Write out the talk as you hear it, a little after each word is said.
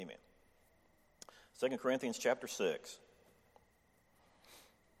2 Corinthians chapter 6.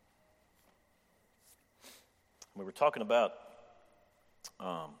 We were talking about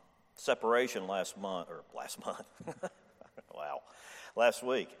separation last month. Wow, last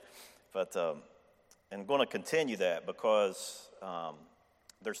week. But I'm going to continue that because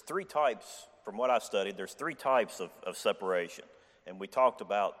there's three types, from what I studied, there's three types of separation. And we talked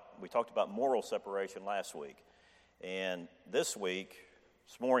about moral separation last week. And this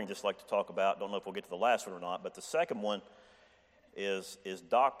morning, just like to talk about, don't know if we'll get to the last one or not, but the second one is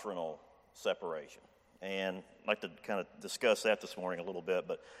doctrinal separation. And I'd like to kind of discuss that this morning a little bit.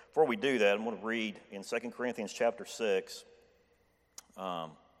 But before we do that, I'm going to read in 2 Corinthians chapter 6,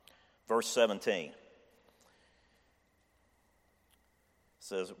 verse 17. It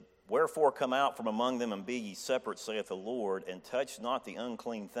says, "Wherefore come out from among them and be ye separate, saith the Lord, and touch not the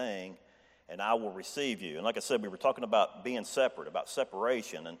unclean thing, and I will receive you." And like I said, we were talking about being separate, about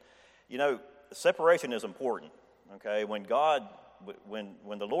separation. And, you know, separation is important, okay? When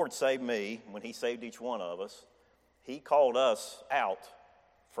the Lord saved me, when he saved each one of us, he called us out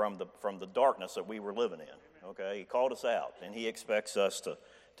from the darkness that we were living in, okay? He called us out, and he expects us to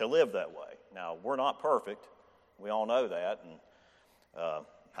live that way. Now, we're not perfect. We all know that, and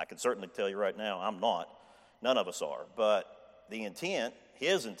I can certainly tell you right now, I'm not. None of us are. But the intent,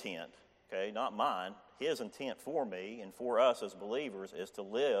 his intent, okay, not mine, his intent for me and for us as believers is to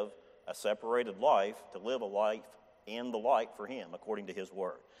live a separated life, to live a life in the light for him, according to his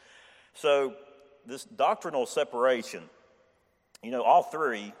word. So this doctrinal separation, you know, all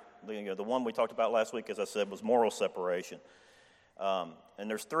three, the one we talked about last week, as I said, was moral separation. And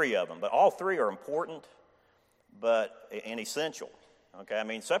there's three of them. But all three are important and essential. Okay, I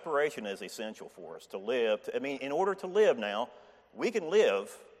mean, separation is essential for us to live. In order to live now, we can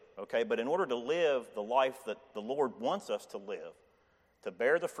live, okay, but in order to live the life that the Lord wants us to live, to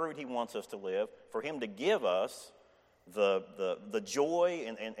bear the fruit he wants us to live, for him to give us the joy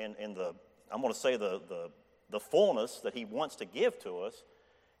and the, I'm going to say the fullness that he wants to give to us,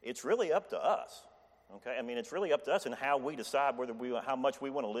 it's really up to us. Okay, I mean, it's really up to us and how we decide how much we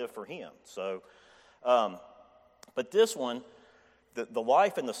want to live for him. So, but this one, the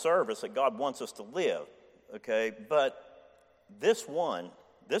life and the service that God wants us to live, okay, but this one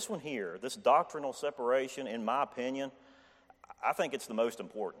here, this doctrinal separation, in my opinion, I think it's the most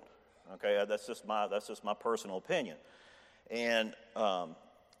important, okay, that's just my personal opinion, and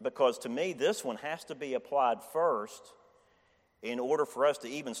because to me, this one has to be applied first in order for us to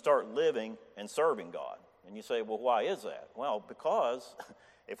even start living and serving God. And you say, well, why is that? Well, because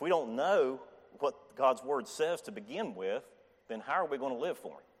if we don't know what God's word says to begin with, then how are we going to live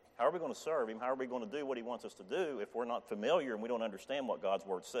for him? How are we going to serve him? How are we going to do what he wants us to do if we're not familiar and we don't understand what God's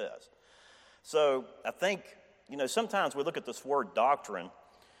word says? So I think, you know, sometimes we look at this word doctrine,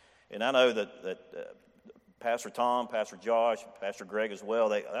 and I know that Pastor Tom, Pastor Josh, Pastor Greg as well,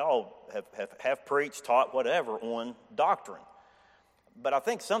 they all have preached, taught, whatever, on doctrine. But I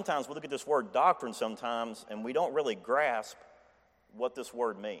think sometimes we look at this word doctrine sometimes and we don't really grasp what this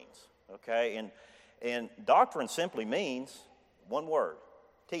word means, okay? And doctrine simply means one word,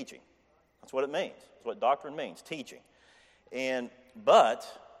 teaching. That's what it means. That's what doctrine means, teaching. But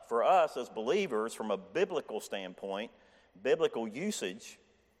for us as believers, from a biblical standpoint, biblical usage,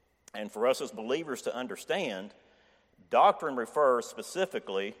 and for us as believers to understand, doctrine refers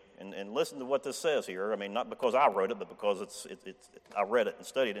specifically, and listen to what this says here. I mean, not because I wrote it, but because I read it and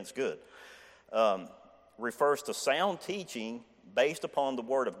studied it, and it's good. Refers to sound teaching based upon the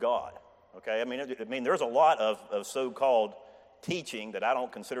Word of God. Okay, I mean, there's a lot of so-called teaching that I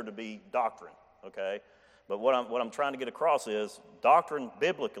don't consider to be doctrine. Okay, but what I'm trying to get across is doctrine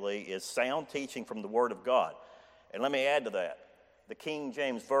biblically is sound teaching from the Word of God. And let me add to that, the King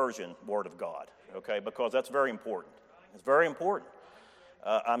James Version Word of God. Okay, because that's very important. It's very important.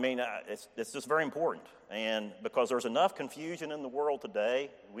 It's just very important. And because there's enough confusion in the world today,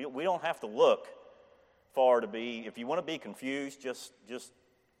 we don't have to look far to be. If you want to be confused, just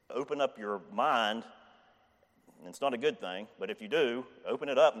open up your mind. It's not a good thing, but if you do, open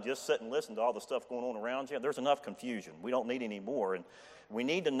it up and just sit and listen to all the stuff going on around you. There's enough confusion. We don't need any more. And we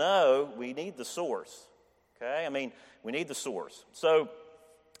need to know, we need the source. Okay? I mean, we need the source. So,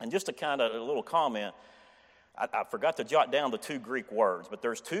 and just a little comment, I forgot to jot down the two Greek words, but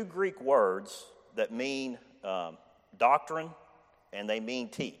there's two Greek words that mean doctrine and they mean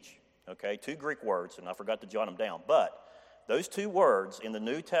teach. Okay? Two Greek words, and I forgot to jot them down. But those two words in the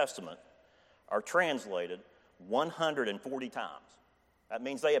New Testament are translated 140 times. That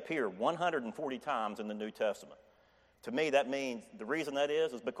means they appear 140 times in the New Testament. To me, that means the reason that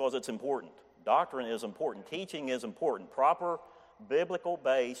is because it's important. Doctrine is important. Teaching is important. Proper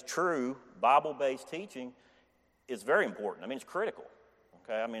biblical-based, true Bible-based teaching is very important. I mean, it's critical.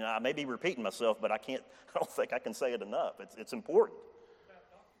 Okay, I mean, I may be repeating myself, but I don't think I can say it enough. It's important.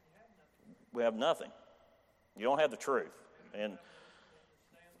 We have nothing. You don't have the truth. And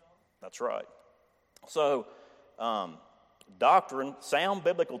that's right. So, doctrine, sound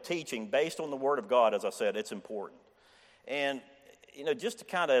biblical teaching based on the Word of God, as I said, it's important. And, just to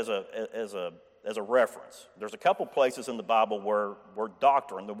kind of as a reference, there's a couple places in the Bible where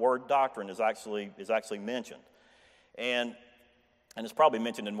doctrine, the word doctrine is actually mentioned. And it's probably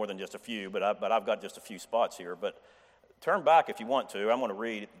mentioned in more than just a few, but I've got just a few spots here. But turn back if you want to. I'm going to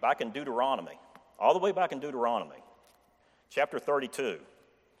read back in Deuteronomy, all the way back in Deuteronomy, chapter 32.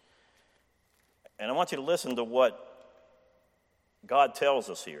 And I want you to listen to what God tells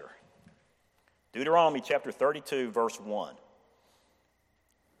us here. Deuteronomy chapter 32, verse 1.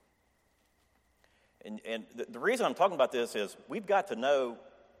 And the reason I'm talking about this is we've got to know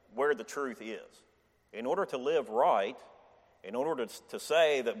where the truth is. In order to live right, in order to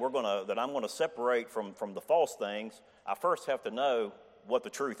say that I'm going to separate from the false things, I first have to know what the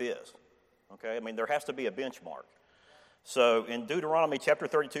truth is. Okay? I mean, there has to be a benchmark. So in Deuteronomy chapter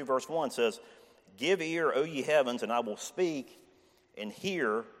 32, verse 1 says, "Give ear, O ye heavens, and I will speak, and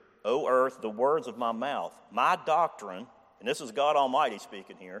hear, O earth, the words of my mouth. My doctrine," and this is God Almighty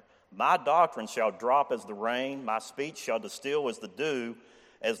speaking here, "my doctrine shall drop as the rain, my speech shall distill as the dew,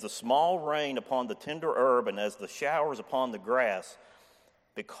 as the small rain upon the tender herb, and as the showers upon the grass.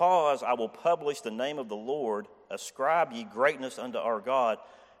 Because I will publish the name of the Lord, ascribe ye greatness unto our God."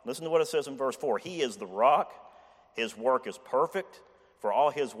 Listen to what it says in verse 4. "He is the rock, his work is perfect, for all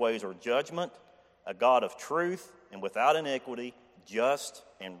his ways are judgment, a God of truth and without iniquity, just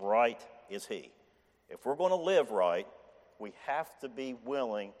and right is he." If we're going to live right, we have to be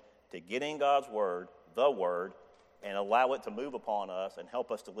willing to get in God's word, the word, and allow it to move upon us and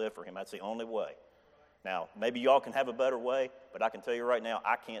help us to live for him. That's the only way. Now, maybe y'all can have a better way, but I can tell you right now,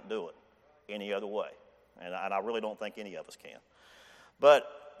 I can't do it any other way. And I really don't think any of us can.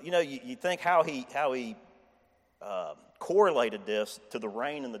 But, you think how he correlated this to the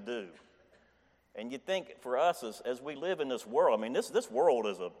rain and the dew. And you think for us as we live in this world, I mean, this world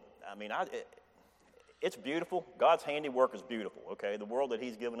is it's beautiful. God's handiwork is beautiful, okay? The world that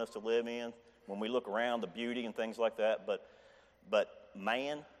he's given us to live in, when we look around, the beauty and things like that. But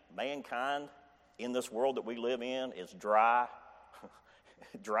mankind in this world that we live in is dry,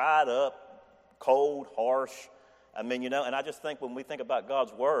 dried up, cold, harsh. I mean, and I just think when we think about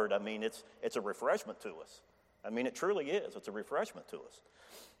God's word, I mean, it's a refreshment to us. I mean, it truly is. It's a refreshment to us.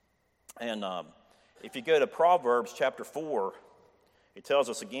 And if you go to Proverbs chapter 4, it tells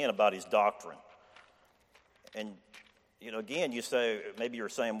us again about his doctrine. And, again, maybe you're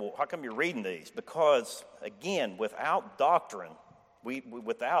saying, well, how come you're reading these? Because, again, without doctrine,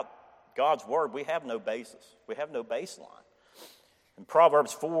 without God's word, we have no basis. We have no baseline. In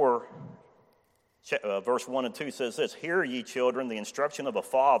Proverbs 4, verse 1 and 2 says this, "Hear ye, children, the instruction of a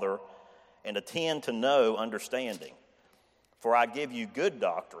father, and attend to know understanding. For I give you good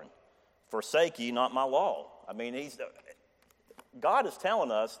doctrine. Forsake ye not my law." I mean, God is telling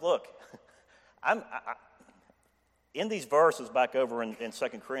us, look, in these verses back over in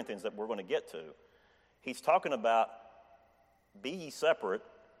 2 Corinthians that we're going to get to, he's talking about, "Be ye separate,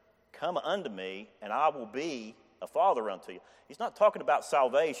 come unto me, and I will be a father unto you." He's not talking about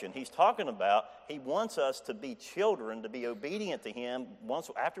salvation. He's talking about he wants us to be children, to be obedient to him.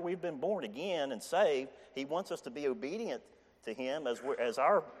 Once after we've been born again and saved, he wants us to be obedient to him as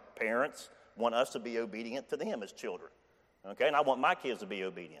our parents want us to be obedient to them as children. Okay, and I want my kids to be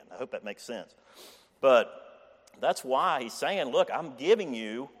obedient. I hope that makes sense. But that's why he's saying, look, I'm giving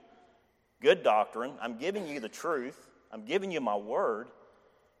you good doctrine. I'm giving you the truth. I'm giving you my word.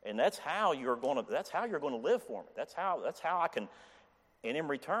 And that's how you're going to live for me. That's how I can, and in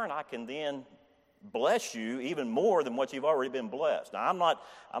return, I can then bless you even more than what you've already been blessed. Now, I'm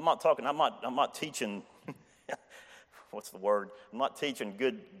not teaching, what's the word? I'm not teaching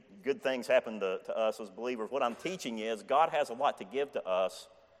good things happen to us as believers. What I'm teaching is God has a lot to give to us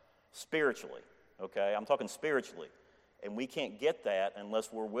spiritually. Okay, I'm talking spiritually, and we can't get that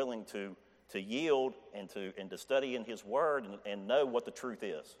unless we're willing to yield and to study in His Word and know what the truth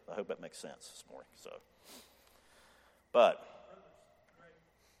is. I hope that makes sense this morning. So, but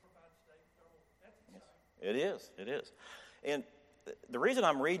it is, and the reason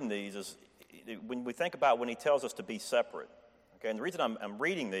I'm reading these is when we think about when He tells us to be separate. Okay, and the reason I'm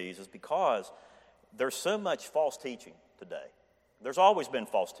reading these is because there's so much false teaching today. There's always been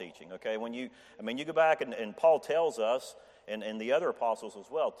false teaching, okay? You go back and Paul tells us, and the other apostles as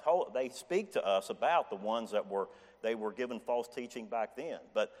well, they speak to us about the ones that were they were given false teaching back then.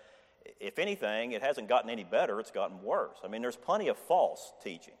 But if anything, it hasn't gotten any better. It's gotten worse. I mean, there's plenty of false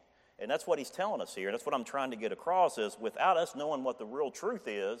teaching. And that's what he's telling us here. That's what I'm trying to get across is without us knowing what the real truth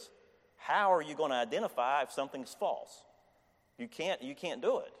is, how are you going to identify if something's false? You can't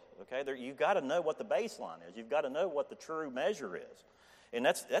do it. Okay, you've got to know what the baseline is. You've got to know what the true measure is. And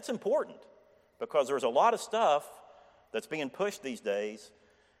that's important because there's a lot of stuff that's being pushed these days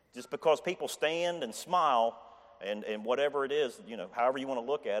just because people stand and smile and whatever it is, however you want to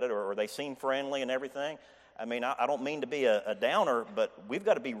look at it, or they seem friendly and everything. I mean, I don't mean to be a downer, but we've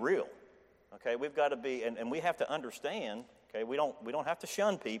got to be real. Okay, we've got to be, and we have to understand. Okay, we don't have to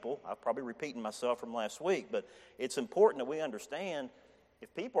shun people. I'm probably repeating myself from last week, but it's important that we understand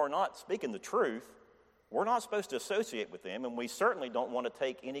if people are not speaking the truth, we're not supposed to associate with them, and we certainly don't want to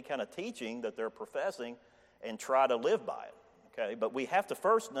take any kind of teaching that they're professing and try to live by it. Okay, but we have to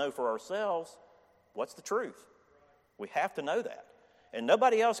first know for ourselves what's the truth. We have to know that, and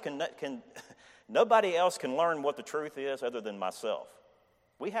nobody else can learn what the truth is other than myself.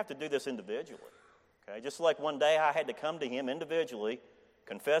 We have to do this individually. Okay, just like one day I had to come to him individually,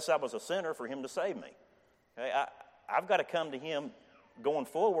 confess I was a sinner for him to save me. Okay, I've got to come to him going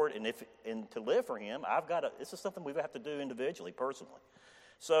forward, and to live for him, this is something we have to do individually, personally.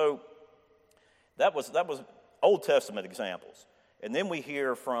 So that was Old Testament examples. And then we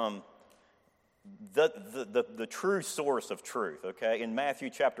hear from the true source of truth, okay, in Matthew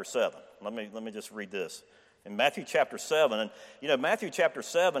chapter 7. Let me just read this. In Matthew chapter 7, and Matthew chapter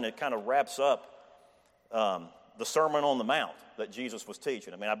 7, it kind of wraps up the Sermon on the Mount that Jesus was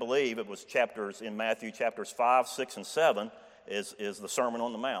teaching. I mean, I believe it was chapters in Matthew, chapters 5, 6, and 7 is the Sermon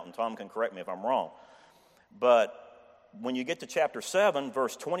on the Mount. And Tom can correct me if I'm wrong. But when you get to chapter 7,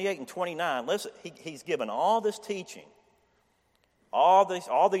 verse 28 and 29, listen, he's given all this teaching,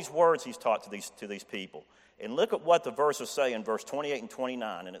 all these words he's taught to these people. And look at what the verses say in verse 28 and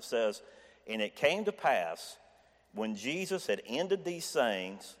 29. And it says, "And it came to pass, when Jesus had ended these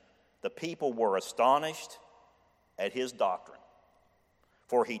sayings, the people were astonished at his doctrine.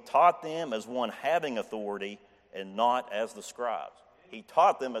 For he taught them as one having authority and not as the scribes." He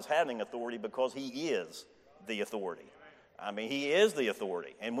taught them as having authority because he is the authority. I mean, he is the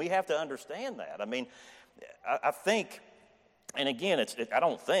authority. And we have to understand that. I mean, I think, and again,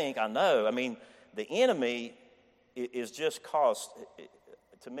 I know. I mean, the enemy is just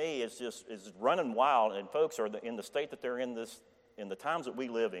to me, is running wild, and folks are in the state that they're in the times that we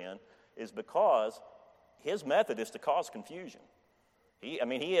live in, is because his method is to cause confusion. He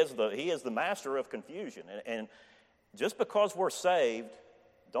is the master of confusion. And just because we're saved,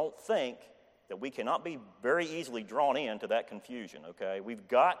 don't think that we cannot be very easily drawn into that confusion, okay? We've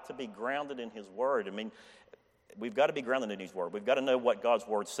got to be grounded in his word. I mean, we've got to be grounded in his word. We've got to know what God's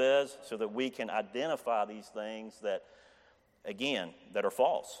word says so that we can identify these things that, again, that are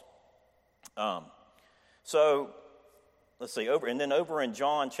false. So, let's see, over in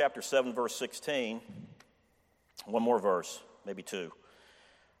John chapter 7, verse 16, one more verse, maybe two.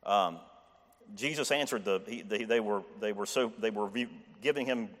 Jesus answered they were giving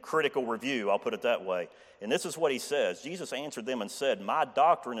him critical review, I'll put it that way. And this is what he says. Jesus answered them and said, "My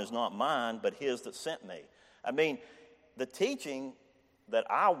doctrine is not mine, but his that sent me." I mean, the teaching that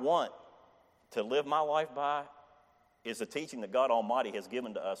I want to live my life by is the teaching that God Almighty has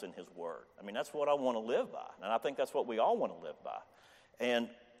given to us in his word. I mean, that's what I want to live by. And I think that's what we all want to live by. And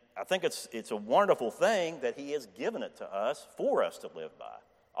I think it's a wonderful thing that he has given it to us for us to live by.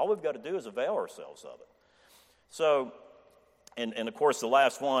 All we've got to do is avail ourselves of it. So, and of course, the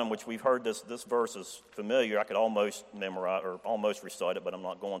last one, which we've heard this verse is familiar. I could almost memorize or almost recite it, but I'm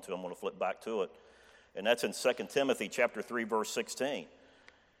not going to. I'm going to flip back to it. And that's in 2 Timothy chapter 3, verse 16.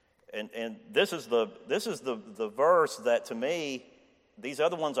 And this is the verse that, to me, these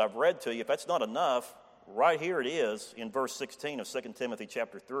other ones I've read to you, if that's not enough, right here it is in verse 16 of 2 Timothy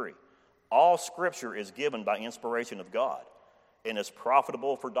chapter 3. All Scripture is given by inspiration of God and is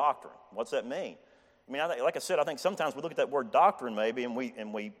profitable for doctrine. What's that mean? I mean, like I said, I think sometimes we look at that word doctrine maybe and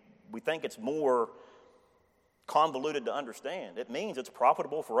we think it's more convoluted to understand. It means it's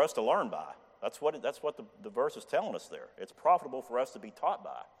profitable for us to learn by. That's what the verse is telling us there. It's profitable for us to be taught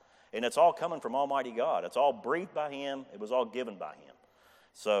by. And it's all coming from Almighty God. It's all breathed by him. It was all given by him.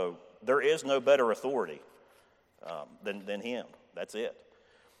 So there is no better authority than him. That's it.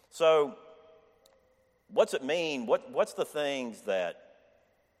 So what's it mean? What's the things that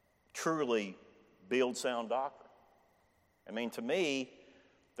truly build sound doctrine? I mean, to me,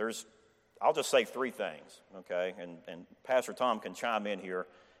 I'll just say three things, okay? And Pastor Tom can chime in here.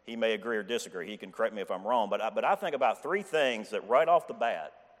 He may agree or disagree. He can correct me if I'm wrong. But I think about three things that right off the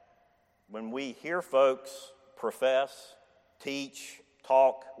bat, when we hear folks profess, teach,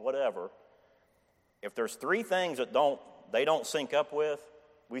 talk, whatever, if there's three things that they don't sync up with,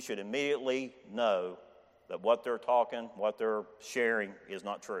 we should immediately know that what they're talking, what they're sharing is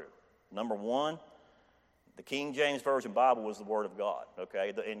not true. Number one, the King James Version Bible was the Word of God,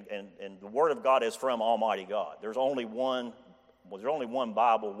 okay? And the Word of God is from Almighty God. There's only one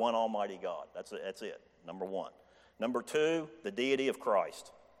Bible, one Almighty God. That's it, number one. Number two, the deity of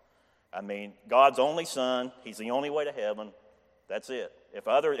Christ. I mean, God's only Son, He's the only way to heaven. That's it.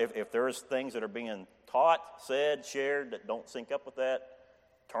 If there's things that are being taught, said, shared that don't sync up with that,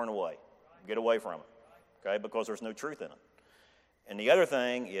 turn away. Get away from it, okay? Because there's no truth in it. And the other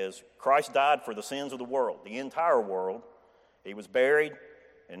thing is Christ died for the sins of the world, the entire world. He was buried,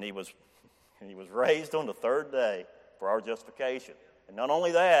 and he was raised on the third day for our justification. And not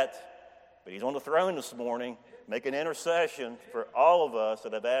only that, but He's on the throne this morning, making intercession for all of us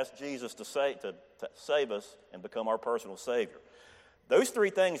that have asked Jesus to save us and become our personal Savior. Those three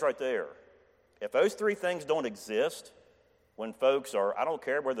things right there, if those three things don't exist, when folks are, I don't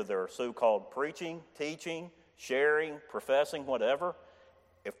care whether they're so-called preaching, teaching, sharing, professing, whatever,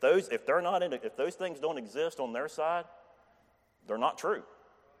 if those things don't exist on their side, they're not true.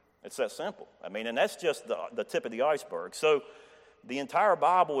 It's that simple. I mean, and that's just the tip of the iceberg. So the entire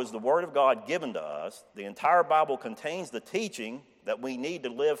Bible is the Word of God given to us. The entire Bible contains the teaching that we need to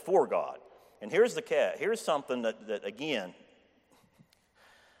live for God. And here's the catch. Here's something that again,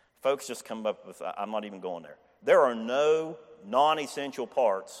 folks just come up with, I'm not even going there. There are no non-essential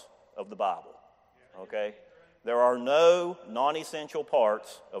parts of the Bible, okay? There are no non-essential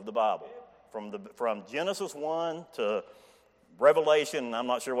parts of the Bible. From Genesis 1 to Revelation, and I'm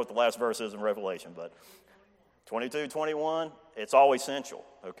not sure what the last verse is in Revelation, but 22, 21, it's all essential,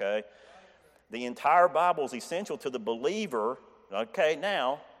 okay? The entire Bible is essential to the believer, okay,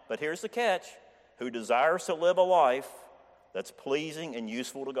 now, but here's the catch, who desires to live a life that's pleasing and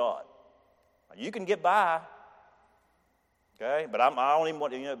useful to God. You can get by, okay, but I don't even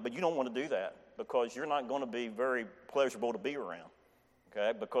want but you don't want to do that because you're not going to be very pleasurable to be around,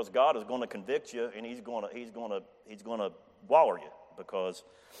 okay? Because God is going to convict you and He's going to waller you because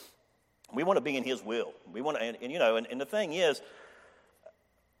we want to be in His will. We want to, and the thing is,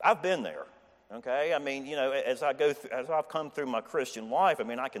 I've been there, okay? I mean, as I've come through my Christian life, I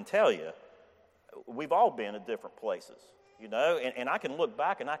mean, I can tell you, we've all been at different places. And I can look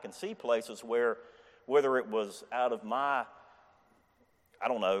back and I can see places where, whether it was out of my,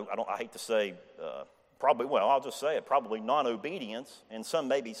 I hate to say, I'll just say it, probably non-obedience, and some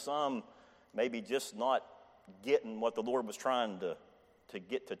maybe just not getting what the Lord was trying to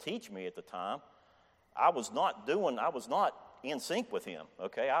get to teach me at the time. I was not in sync with Him,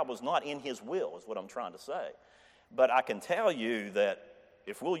 okay? I was not in His will, is what I'm trying to say. But I can tell you that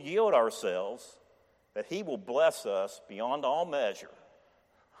if we'll yield ourselves, that He will bless us beyond all measure.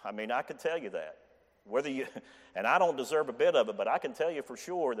 I mean, I can tell you that. And I don't deserve a bit of it, but I can tell you for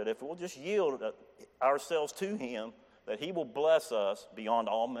sure that if we'll just yield ourselves to Him, that He will bless us beyond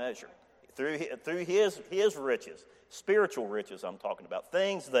all measure. Through His riches, spiritual riches I'm talking about,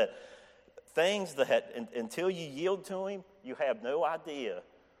 things that until you yield to Him, you have no idea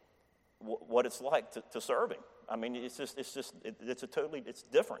what it's like to serve Him. I mean, it's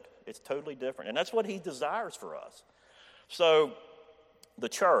different. It's totally different. And that's what He desires for us. So the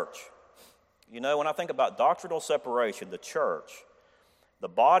church, when I think about doctrinal separation, the church, the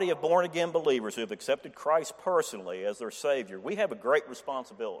body of born-again believers who have accepted Christ personally as their Savior, we have a great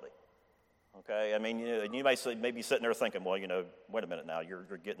responsibility. Okay, I mean, you may be sitting there thinking, well, wait a minute now, you're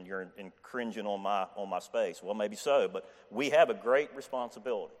cringing on my space. Well, maybe so, but we have a great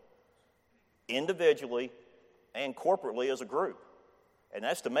responsibility, individually and corporately as a group, and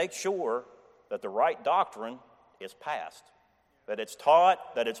that's to make sure that the right doctrine is passed, that it's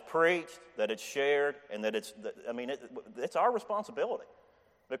taught, that it's preached, that it's shared, and that it's our responsibility,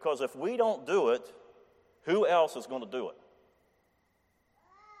 because if we don't do it, who else is going to do it?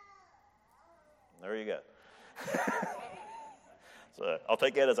 There you go. So I'll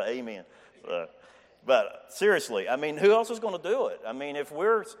take that as an amen. But seriously, I mean, who else is going to do it? I mean, if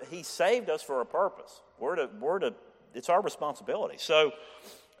He saved us for a purpose, it's our responsibility. So,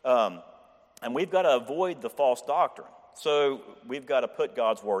 and we've got to avoid the false doctrine. So we've got to put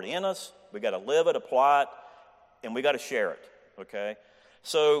God's word in us. We've got to live it, apply it, and we've got to share it. Okay.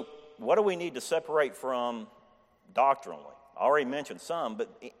 So what do we need to separate from doctrinally? I already mentioned some, but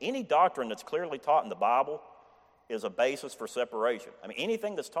any doctrine that's clearly taught in the Bible is a basis for separation. I mean,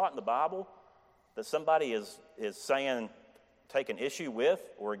 anything that's taught in the Bible that somebody is saying, taking issue with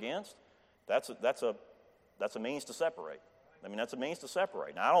or against, that's a means to separate. I mean, that's a means to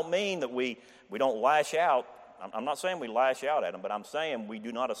separate. Now, I don't mean that we don't lash out, I'm not saying we lash out at them, but I'm saying we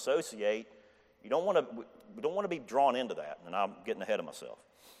do not associate. We don't want to be drawn into that, and I'm getting ahead of myself.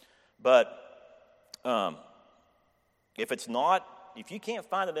 But if you can't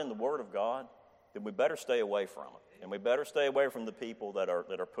find it in the Word of God, then we better stay away from it. And we better stay away from the people that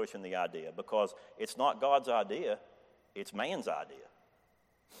are pushing the idea, because it's not God's idea, it's man's idea.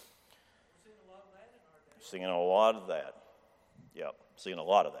 Seeing a lot of that. Yep, seeing a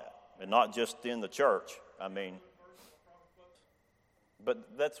lot of that. And not just in the church. I mean,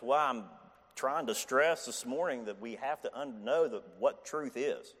 but that's why I'm trying to stress this morning that we have to know what truth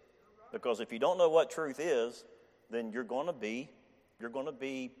is. Because if you don't know what truth is, then you're going to be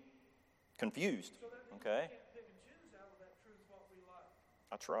confused. Okay?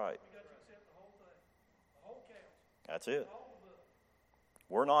 That's right. That's it.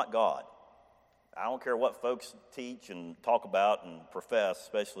 We're not God. I don't care what folks teach and talk about and profess,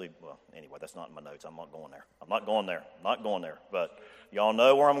 especially, well, anyway, that's not in my notes. I'm not going there. But y'all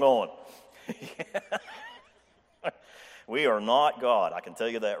know where I'm going. We are not God. I can tell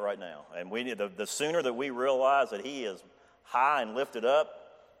you that right now. And we need the sooner that we realize that He is high and lifted up,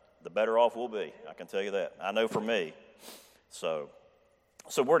 the better off we'll be. I can tell you that. I know for me. So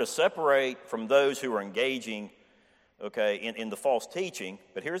we're to separate from those who are engaging, okay, in the false teaching.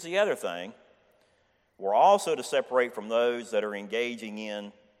 But here's the other thing. We're also to separate from those that are engaging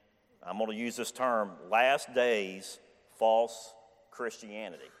in, I'm going to use this term, last days false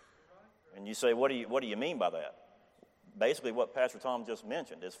Christianity. And you say, what do you mean by that? Basically what Pastor Tom just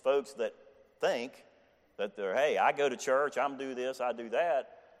mentioned is folks that think that hey, I go to church, I'm do this, I do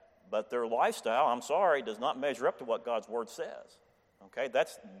that, but their lifestyle, I'm sorry, does not measure up to what God's Word says. Okay,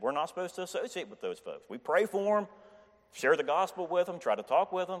 we're not supposed to associate with those folks. We pray for them, share the gospel with them, try to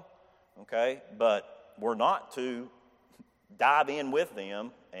talk with them, okay, but we're not to dive in with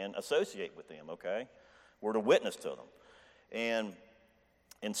them and associate with them, okay? We're to witness to them. And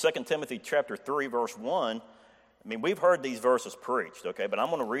in 2 Timothy chapter 3, verse 1, I mean, we've heard these verses preached, okay? But I'm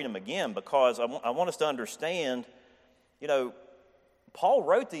going to read them again because I want us to understand, Paul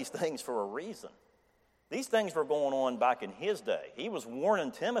wrote these things for a reason. These things were going on back in his day. He was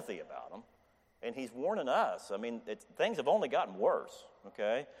warning Timothy about them, and he's warning us. I mean, things have only gotten worse,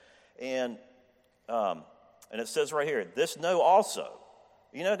 okay? And it says right here, this know also.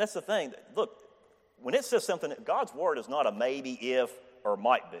 That's the thing. Look, when it says something, God's Word is not a maybe, if, or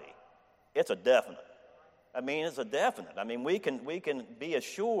might be. It's a definite. I mean, it's a definite. I mean, we can be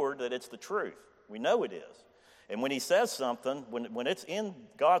assured that it's the truth. We know it is. And when He says something, when it's in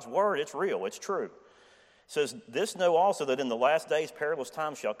God's Word, it's real, it's true. It says, this know also that in the last days perilous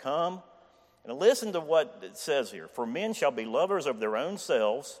times shall come. And listen to what it says here. For men shall be lovers of their own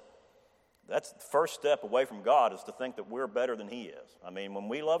selves. That's the first step away from God, is to think that we're better than He is. I mean, when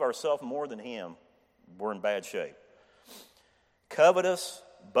we love ourselves more than Him, we're in bad shape. Covetous,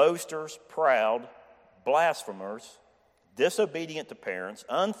 boasters, proud, blasphemers, disobedient to parents,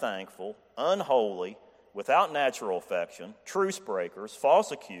 unthankful, unholy, without natural affection, truce breakers,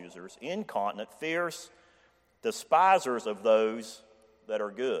 false accusers, incontinent, fierce, despisers of those that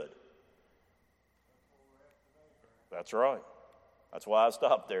are good. That's right. That's why I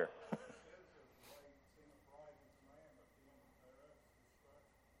stopped there.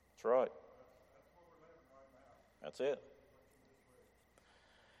 That's right. That's it.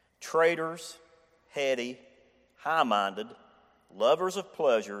 Traitors, heady, high-minded, lovers of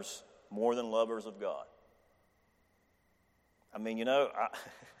pleasures more than lovers of God. I mean,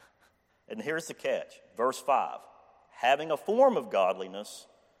 and here's the catch. Verse 5, having a form of godliness,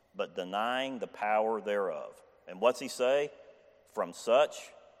 but denying the power thereof. And what's he say? From such,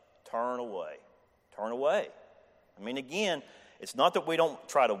 turn away. Turn away. I mean, again, it's not that we don't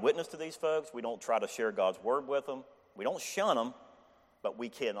try to witness to these folks. We don't try to share God's Word with them. We don't shun them, but we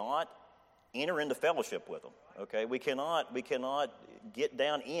cannot enter into fellowship with them. Okay? We cannot get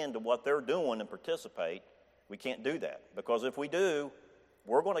down into what they're doing and participate. We can't do that, because if we do,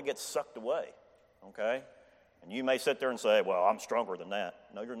 we're going to get sucked away. Okay? And you may sit there and say, well, I'm stronger than that.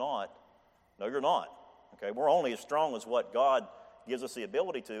 No, you're not. No, you're not. Okay? We're only as strong as what God gives us the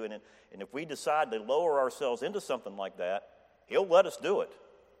ability to, and if we decide to lower ourselves into something like that, He'll let us do it.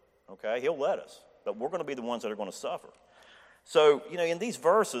 Okay? He'll let us. But we're going to be the ones that are going to suffer. So, in these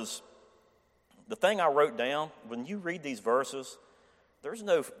verses, the thing I wrote down, when you read these verses,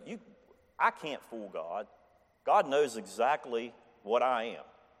 I can't fool God. God knows exactly what I am,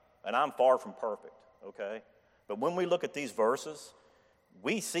 and I'm far from perfect, okay? But when we look at these verses,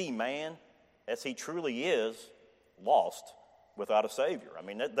 we see man, as he truly is, lost without a Savior. I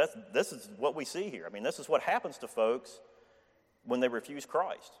mean, this is what we see here. I mean, this is what happens to folks when they refuse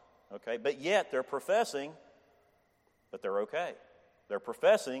Christ, okay? But yet they're professing that they're okay. They're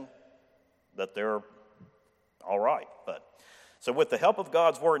professing that they're all right. So with the help of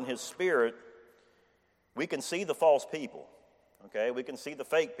God's Word and His Spirit, we can see the false people. Okay, we can see the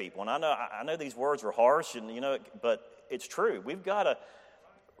fake people. And I know these words are harsh, and but it's true. We got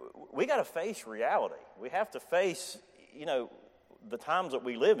to face reality. We have to face the times that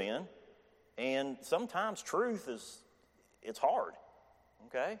we live in, and sometimes truth it's hard.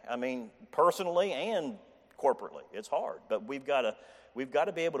 Okay, I mean personally and corporately, it's hard. But we've got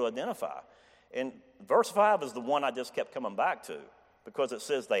to be able to identify. And verse 5 is the one I just kept coming back to, because it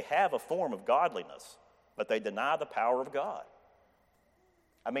says they have a form of godliness, but they deny the power of God.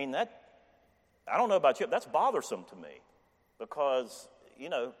 I mean, I don't know about you, that's bothersome to me, because,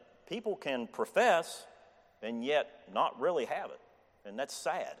 people can profess and yet not really have it. And that's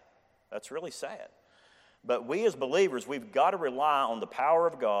sad. That's really sad. But we as believers, we've got to rely on the power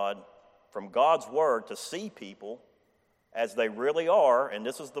of God from God's Word to see people as they really are, and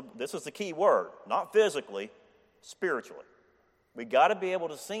this is the key word, not physically, spiritually. We got to be able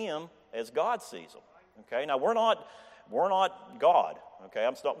to see them as God sees them. Okay, now we're not God. Okay,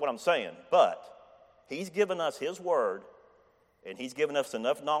 that's not what I'm saying, but He's given us His Word, and He's given us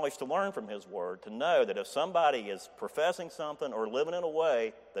enough knowledge to learn from His Word to know that if somebody is professing something or living in a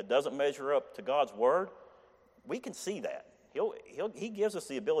way that doesn't measure up to God's Word, we can see that. He gives us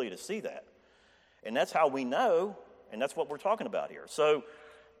the ability to see that, and that's how we know. And that's what we're talking about here. So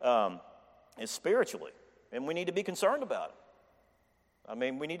it's spiritually, and we need to be concerned about it. I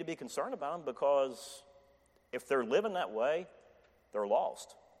mean, we need to be concerned about them, because if they're living that way, they're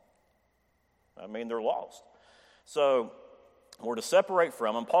lost. I mean, they're lost. So we're to separate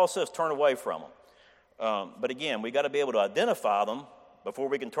from them. Paul says turn away from them. But again, we got to be able to identify them before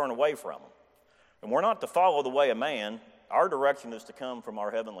we can turn away from them. And we're not to follow the way of man. Our direction is to come from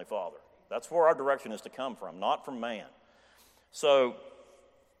our Heavenly Father. That's where our direction is to come from, not from man. So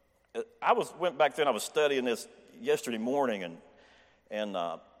went back there and I was studying this yesterday morning, and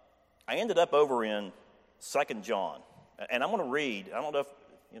I ended up over in 2 John. And I'm going to read. I don't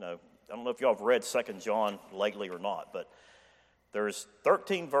know if y'all have read 2 John lately or not, but there's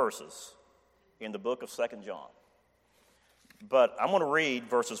 13 verses in the book of 2 John. But I'm going to read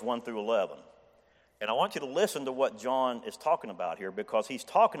verses 1 through 11. And I want you to listen to what John is talking about here, because he's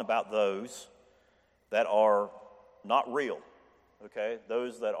talking about those that are not real, okay?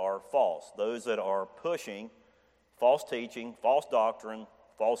 Those that are false, those that are pushing false teaching, false doctrine,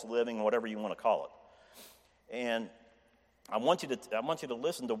 false living, whatever you want to call it. And I want you to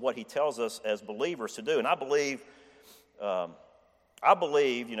listen to what he tells us as believers to do. And I believe,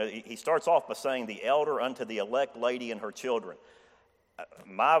 he starts off by saying, the elder unto the elect lady and her children.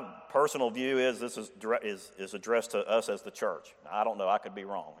 My personal view is this is addressed to us as the church. Now, I don't know, I could be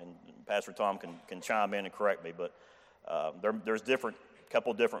wrong, and Pastor Tom can chime in and correct me, but there's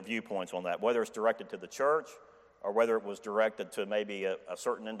couple different viewpoints on that, whether it's directed to the church or whether it was directed to maybe a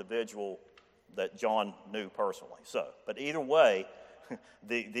certain individual that John knew personally. But either way,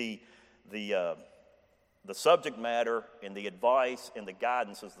 the subject matter and the advice and the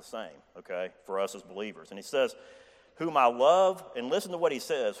guidance is the same, okay, for us as believers. And he says, whom I love, and listen to what he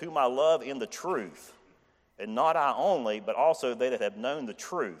says, whom I love in the truth, and not I only, but also they that have known the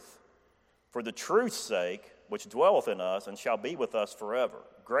truth, for the truth's sake, which dwelleth in us and shall be with us forever.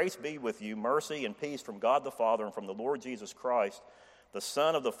 Grace be with you, mercy and peace from God the Father and from the Lord Jesus Christ, the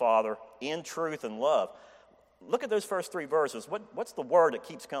Son of the Father, in truth and love. Look at those first three verses. What's the word that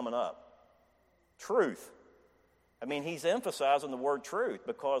keeps coming up? Truth. I mean, he's emphasizing the word truth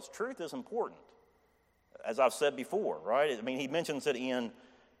because truth is important, as I've said before, right? I mean, he mentions it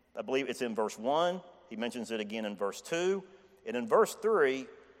I believe it's in verse 1. He mentions it again in verse 2. And in verse 3,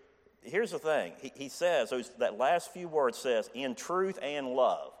 here's the thing. He says, that last few words says, in truth and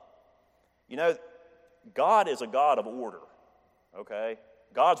love. You know, God is a God of order, okay?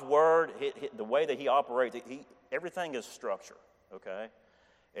 God's word, the way that he operates, everything is structure, okay?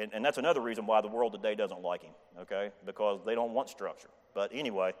 And that's another reason why the world today doesn't like him, okay? Because they don't want structure. But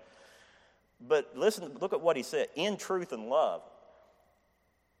anyway, listen, look at what he said, in truth and love.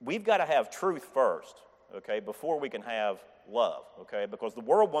 We've got to have truth first, okay, before we can have love, okay? Because the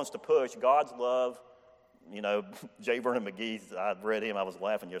world wants to push God's love. You know, J. Vernon McGee, I read him, I was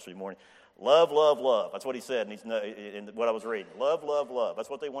laughing yesterday morning. Love, love, love. That's what he said in what I was reading. Love, love, love. That's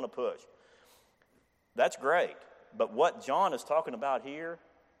what they want to push. That's great. But what John is talking about here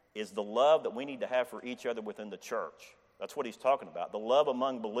is the love that we need to have for each other within the church. That's what he's talking about, the love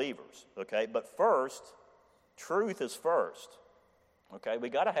among believers, okay? But first, truth is first, okay? We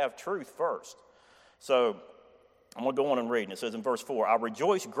got to have truth first. So I'm going to go on and read. And it says in verse 4, I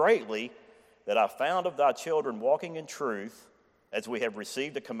rejoice greatly that I found of thy children walking in truth, as we have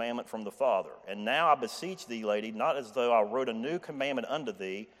received a commandment from the Father. And now I beseech thee, lady, not as though I wrote a new commandment unto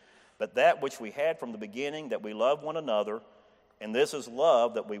thee, but that which we had from the beginning, that we love one another. And this is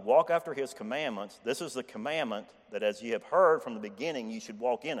love, that we walk after his commandments. This is the commandment, that as ye have heard from the beginning, you should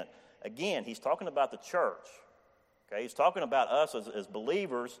walk in it. Again, he's talking about the church. Okay, he's talking about us as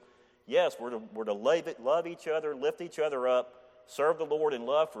believers. Yes, we're to love each other, lift each other up, serve the Lord in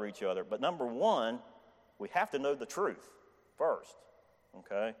love for each other. But number one, we have to know the truth first.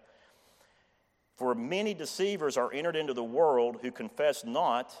 Okay? For many deceivers are entered into the world who confess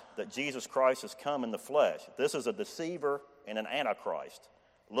not that Jesus Christ has come in the flesh. This is a deceiver and an antichrist.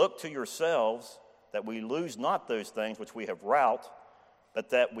 Look to yourselves that we lose not those things which we have wrought, but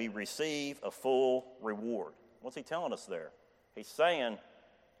that we receive a full reward. What's he telling us there? He's saying,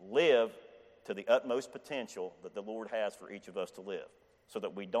 live to the utmost potential that the Lord has for each of us to live, so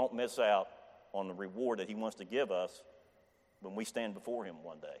that we don't miss out on the reward that he wants to give us when we stand before him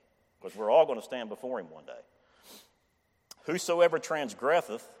one day. Because we're all going to stand before him one day. Whosoever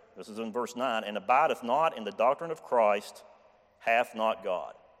transgresseth, this is in verse 9, and abideth not in the doctrine of Christ, hath not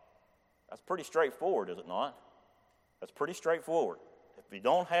God. That's pretty straightforward, is it not? That's pretty straightforward. If you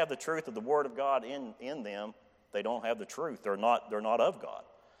don't have the truth of the Word of God in them, they don't have the truth. They're not of God.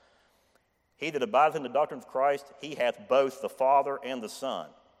 He that abideth in the doctrine of Christ, he hath both the Father and the Son.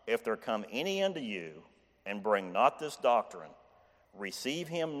 If there come any unto you, and bring not this doctrine, receive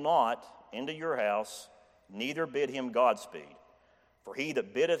him not into your house, neither bid him Godspeed. For he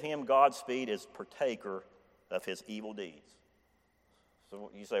that biddeth him Godspeed is partaker of his evil deeds.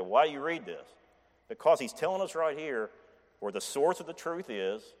 So you say, why do you read this? Because he's telling us right here where the source of the truth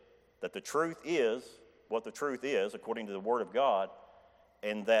is, that the truth is what the truth is, according to the Word of God,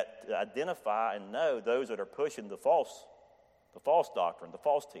 and that to identify and know those that are pushing the false doctrine, the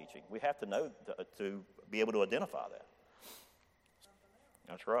false teaching. We have to know to be able to identify that.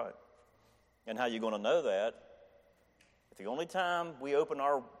 That's right. And how are you going to know that? If the only time we open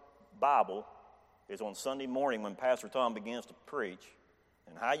our Bible is on Sunday morning when Pastor Tom begins to preach,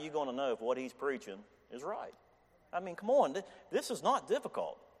 and how are you going to know if what he's preaching is right? I mean, come on, this is not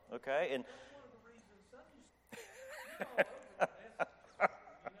difficult, okay? And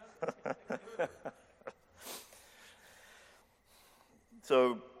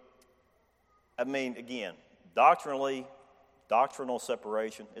so, I mean, again, doctrinal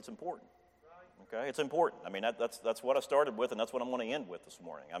separation, it's important. Okay, it's important. I mean, that's what I started with, and that's what I'm going to end with this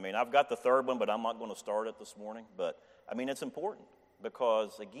morning. I mean, I've got the third one, but I'm not going to start it this morning. But, I mean, it's important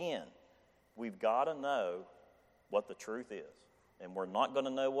because, again, we've got to know what the truth is. And we're not going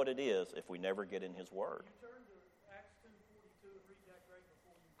to know what it is if we never get in his Word. You turn to Acts 2:42 and read that right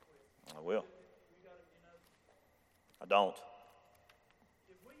before you quit. I will. We got to, I don't.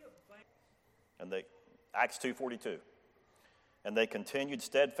 If we have And Acts 2:42. And they continued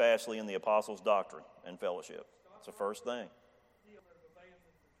steadfastly in the apostles' doctrine and fellowship. It's the first thing.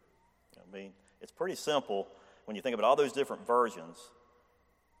 I mean, it's pretty simple when you think about all those different versions.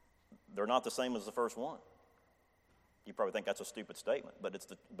 They're not the same as the first one. You probably think that's a stupid statement, but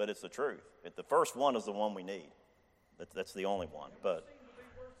it's the truth. The first one is the one we need. That's the only one. But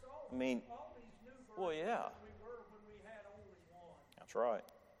I mean, well, yeah. That's right.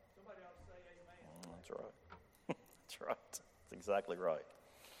 Somebody ought to say amen. That's right. That's right. That's exactly right.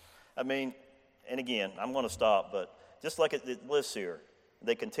 I mean, and again, I'm going to stop, but just like it lists here,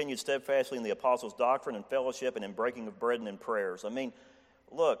 they continued steadfastly in the apostles' doctrine and fellowship and in breaking of bread and in prayers. I mean,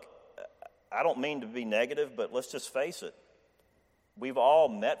 look, I don't mean to be negative, but let's just face it. We've all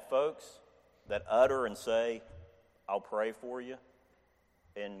met folks that utter and say, I'll pray for you.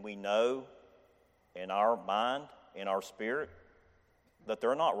 And we know in our mind, in our spirit, that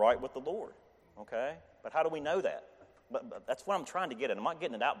they're not right with the Lord. Okay? But how do we know that? But that's what I'm trying to get at. I'm not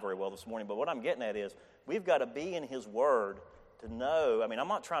getting it out very well this morning, but what I'm getting at is we've got to be in his Word to know. I mean, I'm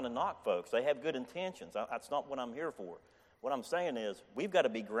not trying to knock folks. They have good intentions. That's not what I'm here for. What I'm saying is we've got to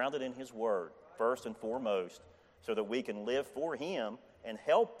be grounded in his Word first and foremost so that we can live for him and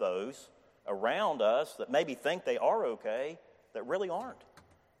help those around us that maybe think they are okay that really aren't.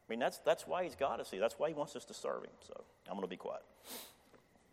 I mean, that's why he's got us here. That's why he wants us to serve him. So I'm going to be quiet.